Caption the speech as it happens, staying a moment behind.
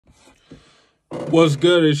What's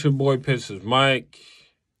good? It's your boy Pistons Mike.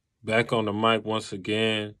 Back on the mic once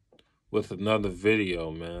again with another video,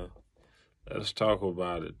 man. Let's talk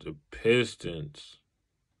about it. The Pistons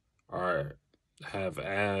have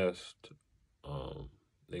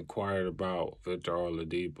inquired about Victor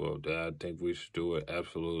Oladipo. That I think we should do it.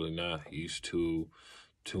 Absolutely not. He's too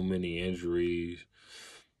many injuries.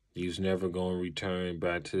 He's never going to return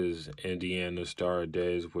back to his Indiana Star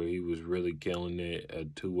days where he was really killing it, a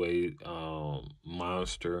two-way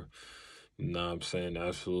monster. You know what I'm saying?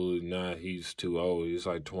 Absolutely not. He's too old. He's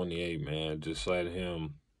like 28, man. Just let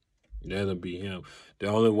him be him. The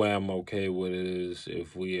only way I'm okay with it is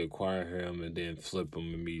if we acquire him and then flip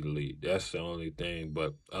him immediately. That's the only thing.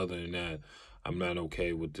 But other than that, I'm not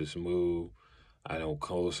okay with this move. I don't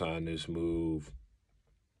co-sign this move.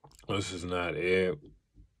 This is not it.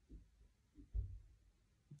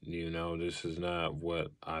 You know, this is not what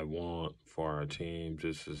I want for our team.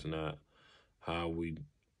 This is not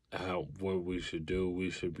what we should do. We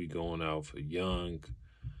should be going out for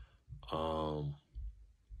um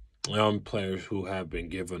young players who have been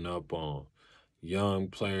given up on. Young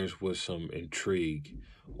players with some intrigue,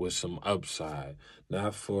 with some upside,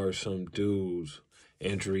 not for some dudes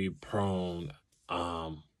injury prone,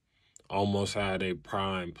 almost out of their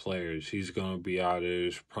prime players. He's gonna be out of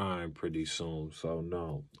his prime pretty soon. So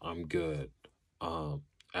no, I'm good.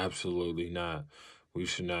 Absolutely not. We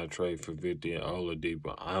should not trade for Victor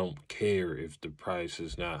Oladipo. I don't care if the price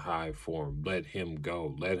is not high for him. Let him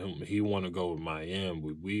go. Let him. He want to go with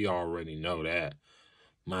Miami. We already know that.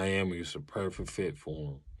 Miami is the perfect fit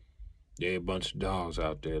for him. There are a bunch of dogs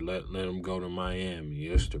out there. Let him go to Miami.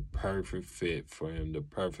 It's the perfect fit for him, the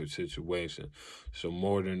perfect situation. So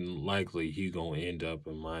more than likely, he going to end up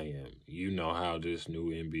in Miami. You know how this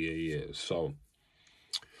new NBA is. So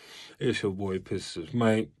it's your boy Pistons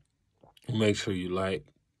Mike. Make sure you like,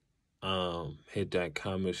 hit that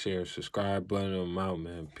comment, share, subscribe button. I'm out,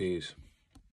 man. Peace.